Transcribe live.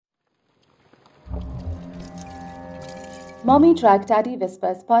Mommy Track Daddy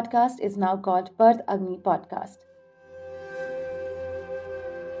Whispers podcast is now called Birth Agni Podcast.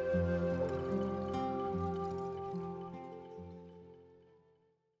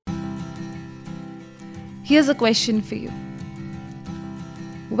 Here's a question for you.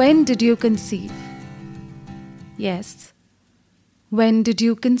 When did you conceive? Yes. When did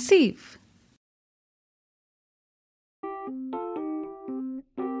you conceive?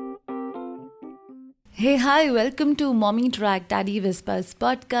 Hey, hi, welcome to Mommy Track Daddy Whispers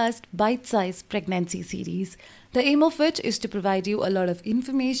podcast, bite-sized pregnancy series, the aim of which is to provide you a lot of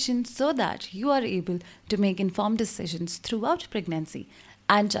information so that you are able to make informed decisions throughout pregnancy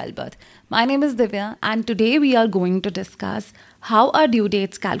and childbirth. My name is Divya, and today we are going to discuss how are due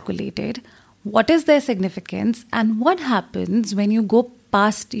dates calculated, what is their significance, and what happens when you go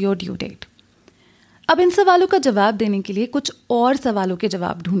past your due date. अब इन सवालों का जवाब देने के लिए कुछ और सवालों के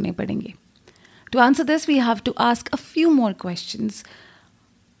जवाब ढूंढने पड़ेंगे. To answer this, we have to ask a few more questions.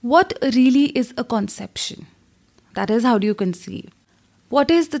 What really is a conception? That is, how do you conceive?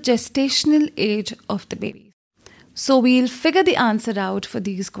 What is the gestational age of the baby? So we'll figure the answer out for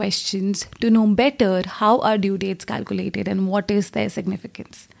these questions to know better how are due dates calculated and what is their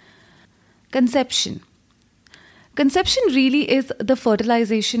significance. Conception. Conception really is the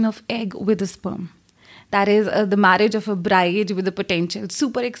fertilization of egg with a sperm. That is the marriage of a bride with a potential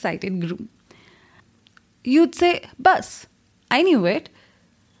super excited groom. You'd say, Bus, I knew it.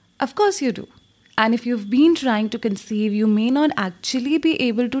 Of course you do. And if you've been trying to conceive, you may not actually be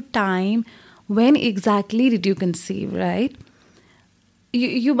able to time when exactly did you conceive, right?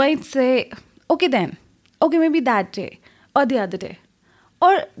 You might say, okay then. Okay, maybe that day or the other day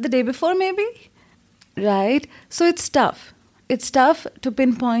or the day before maybe, right? So it's tough. It's tough to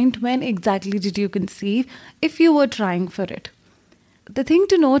pinpoint when exactly did you conceive if you were trying for it. The thing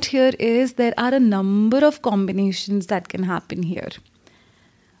to note here is there are a number of combinations that can happen here.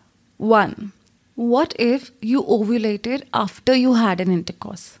 1. What if you ovulated after you had an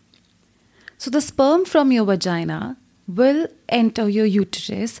intercourse? So the sperm from your vagina will enter your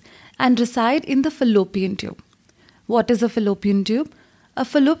uterus and reside in the fallopian tube. What is a fallopian tube? A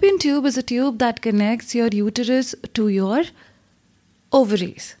fallopian tube is a tube that connects your uterus to your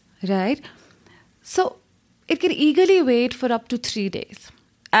ovaries, right? So it can eagerly wait for up to 3 days.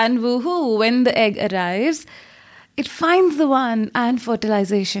 And woohoo, when the egg arrives, it finds the one and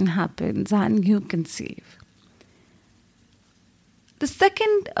fertilization happens and you conceive. The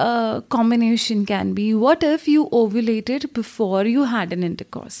second combination can be, what if you ovulated before you had an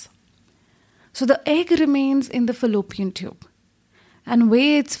intercourse? So the egg remains in the fallopian tube and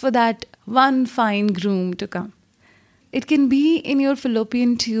waits for that one fine groom to come. It can be in your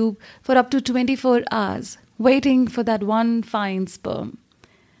fallopian tube for up to 24 hours, waiting for that one fine sperm.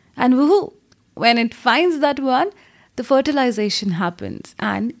 And woohoo, when it finds that one, the fertilization happens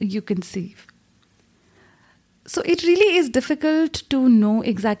and you conceive. So it really is difficult to know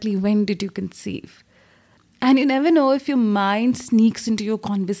exactly when did you conceive. And you never know if your mind sneaks into your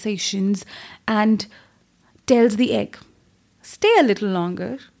conversations and tells the egg, stay a little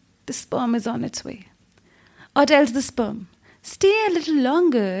longer, the sperm is on its way. Or tells the sperm, stay a little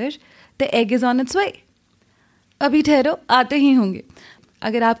longer, the egg is on its way. अभी ठहरो, आते ही होंगे.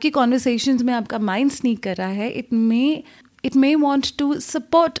 अगर आपकी conversations में आपका mind sneak कर रहा है, it may want to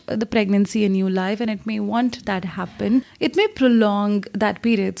support the pregnancy in your life and it may want that happen. It may prolong that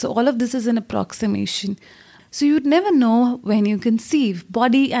period. So all of this is an approximation. So you'd never know when you conceive,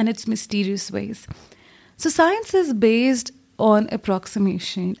 body and its mysterious ways. So science is based on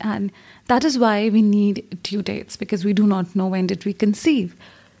approximation, and that is why we need due dates, because we do not know when did we conceive.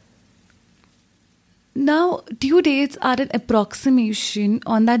 Now, due dates are an approximation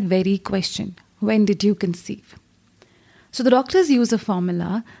on that very question. When did you conceive? So the doctors use a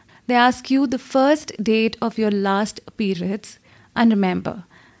formula. They ask you the first date of your last periods. And remember,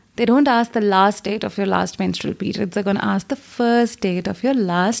 they don't ask the last date of your last menstrual periods. They're going to ask the first date of your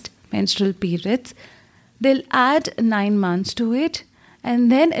last menstrual periods. They'll add 9 months to it and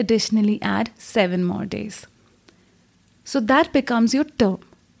then additionally add 7 more days. So that becomes your term.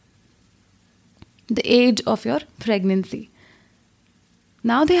 The age of your pregnancy.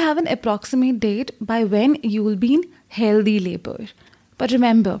 Now they have an approximate date by when you will be in healthy labor. But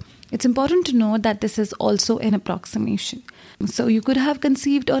remember, it's important to know that this is also an approximation. So you could have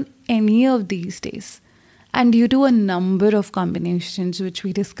conceived on any of these days and due to a number of combinations which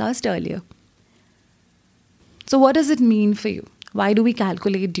we discussed earlier. So what does it mean for you? Why do we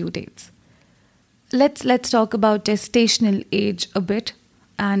calculate due dates? Let's talk about gestational age a bit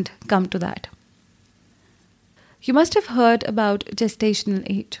and come to that. You must have heard about gestational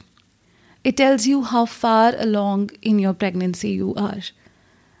age. It tells you how far along in your pregnancy you are.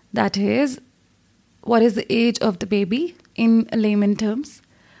 That is, what is the age of the baby in layman terms?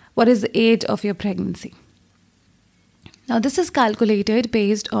 What is the age of your pregnancy? Now, this is calculated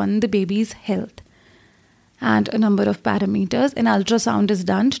based on the baby's health and a number of parameters. An ultrasound is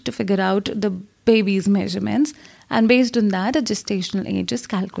done to figure out the baby's measurements, and based on that, a gestational age is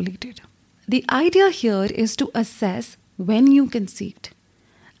calculated. The idea here is to assess when you conceived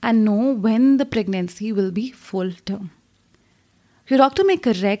and know when the pregnancy will be full term. Your doctor may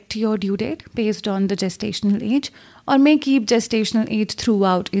correct your due date based on the gestational age, or may keep gestational age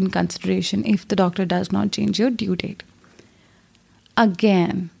throughout in consideration if the doctor does not change your due date.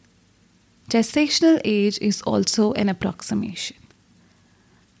 Again, gestational age is also an approximation.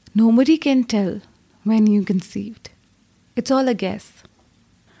 Nobody can tell when you conceived. It's all a guess.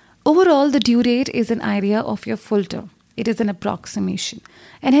 Overall, the due date is an idea of your full term. It is an approximation.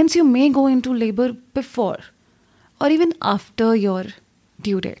 And hence you may go into labor before or even after your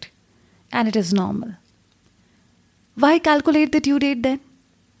due date. And it is normal. Why calculate the due date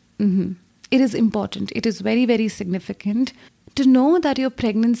then? It is important. It is very, very significant to know that your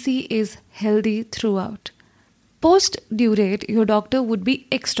pregnancy is healthy throughout. Post due date, your doctor would be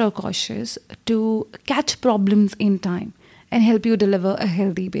extra cautious to catch problems in time and help you deliver a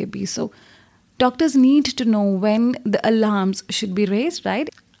healthy baby. So, doctors need to know when the alarms should be raised, right?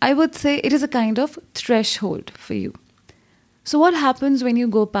 I would say it is a kind of threshold for you. So, what happens when you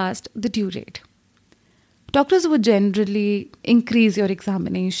go past the due date? Doctors would generally increase your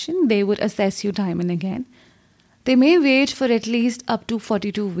examination. They would assess you time and again. They may wait for at least up to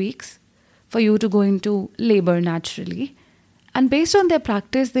 42 weeks for you to go into labor naturally. And based on their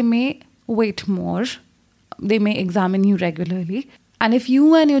practice, they may wait more. They may examine you regularly. And if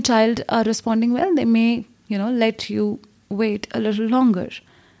you and your child are responding well, they may, let you wait a little longer.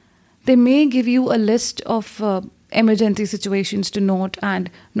 They may give you a list of emergency situations to note and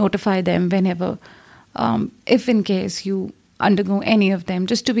notify them whenever, if in case you undergo any of them,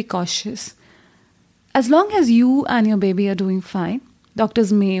 just to be cautious. As long as you and your baby are doing fine,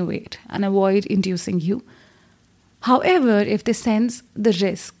 doctors may wait and avoid inducing you. However, if they sense the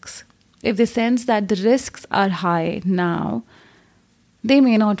risks, if they sense that the risks are high now, they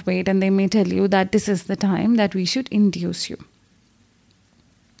may not wait and they may tell you that this is the time that we should induce you.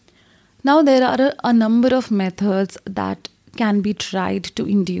 Now, there are a number of methods that can be tried to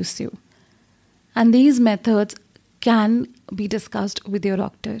induce you. And these methods can be discussed with your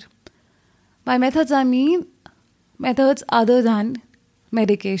doctor. By methods, I mean methods other than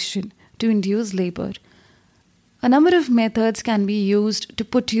medication to induce labor. A number of methods can be used to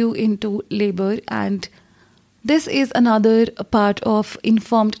put you into labor, and this is another part of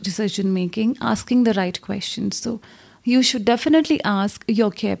informed decision making, asking the right questions. So you should definitely ask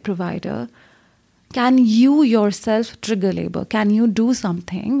your care provider, can you yourself trigger labor? Can you do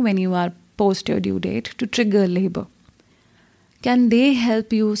something when you are post your due date to trigger labor? Can they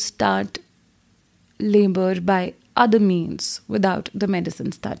help you start labor by other means without the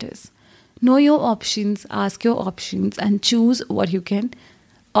medicines, that is? Know your options, ask your options, and choose what you can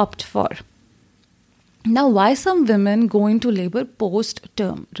opt for. Now, why some women go into labor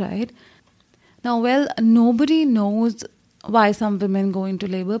post-term, right? Now, well, nobody knows why some women go into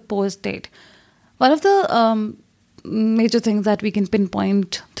labor post-date. One of the major things that we can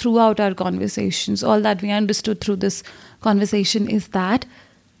pinpoint throughout our conversations, all that we understood through this conversation, is that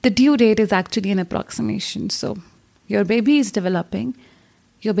the due date is actually an approximation. So your baby is developing.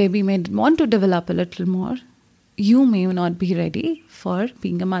 Your baby may want to develop a little more. You may not be ready for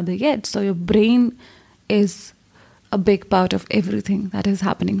being a mother yet. So your brain is a big part of everything that is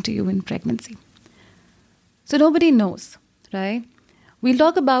happening to you in pregnancy. So nobody knows, right? We'll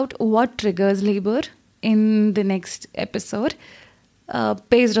talk about what triggers labor in the next episode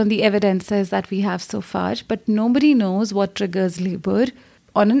based on the evidences that we have so far. But nobody knows what triggers labor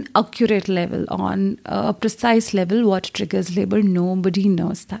on an accurate level, on a precise level, what triggers labor. Nobody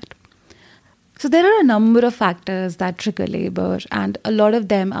knows that. So there are a number of factors that trigger labor, and a lot of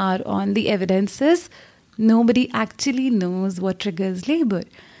them are on the evidences. Nobody actually knows what triggers labor.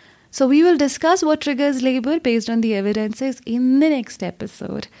 So we will discuss what triggers labor based on the evidences in the next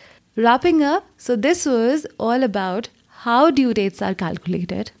episode. Wrapping up, so this was all about how due dates are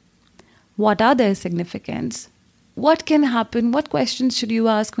calculated, what are their significance, what can happen, what questions should you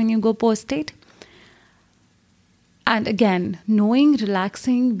ask when you go post-date. And again, knowing,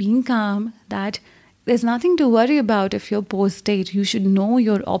 relaxing, being calm, that there's nothing to worry about if you're post-date. You should know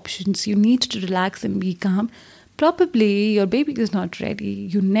your options. You need to relax and be calm. Probably your baby is not ready.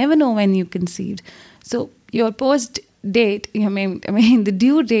 You never know when you conceived. So your post date, the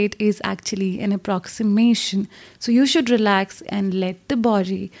due date is actually an approximation. So you should relax and let the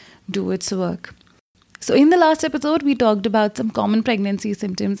body do its work. So in the last episode, we talked about some common pregnancy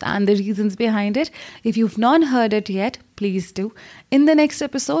symptoms and the reasons behind it. If you've not heard it yet, please do. In the next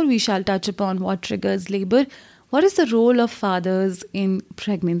episode, we shall touch upon what triggers labor, what is the role of fathers in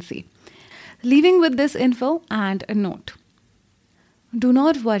pregnancy. Leaving with this info and a note. Do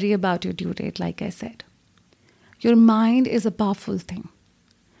not worry about your due date, like I said. Your mind is a powerful thing.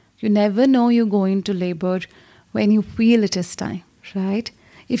 You never know you're going to labor when you feel it is time, right?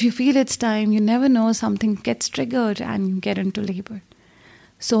 If you feel it's time, you never know, something gets triggered and you get into labor.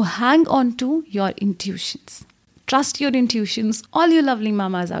 So hang on to your intuitions. Trust your intuitions, all you lovely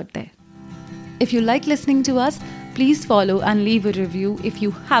mamas out there. If you like listening to us, please follow and leave a review if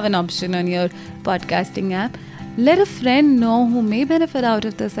you have an option on your podcasting app. Let a friend know who may benefit out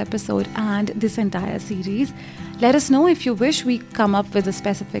of this episode and this entire series. Let us know if you wish we come up with a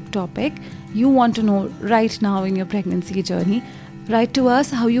specific topic you want to know right now in your pregnancy journey. Write to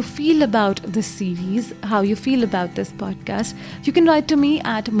us how you feel about this series, how you feel about this podcast. You can write to me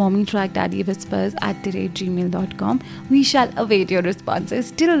at mommytrackdaddywhispers@gmail.com. We shall await your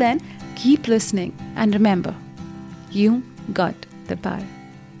responses. Till then, keep listening and remember, you got the power.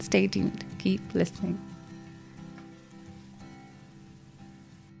 Stay tuned. Keep listening.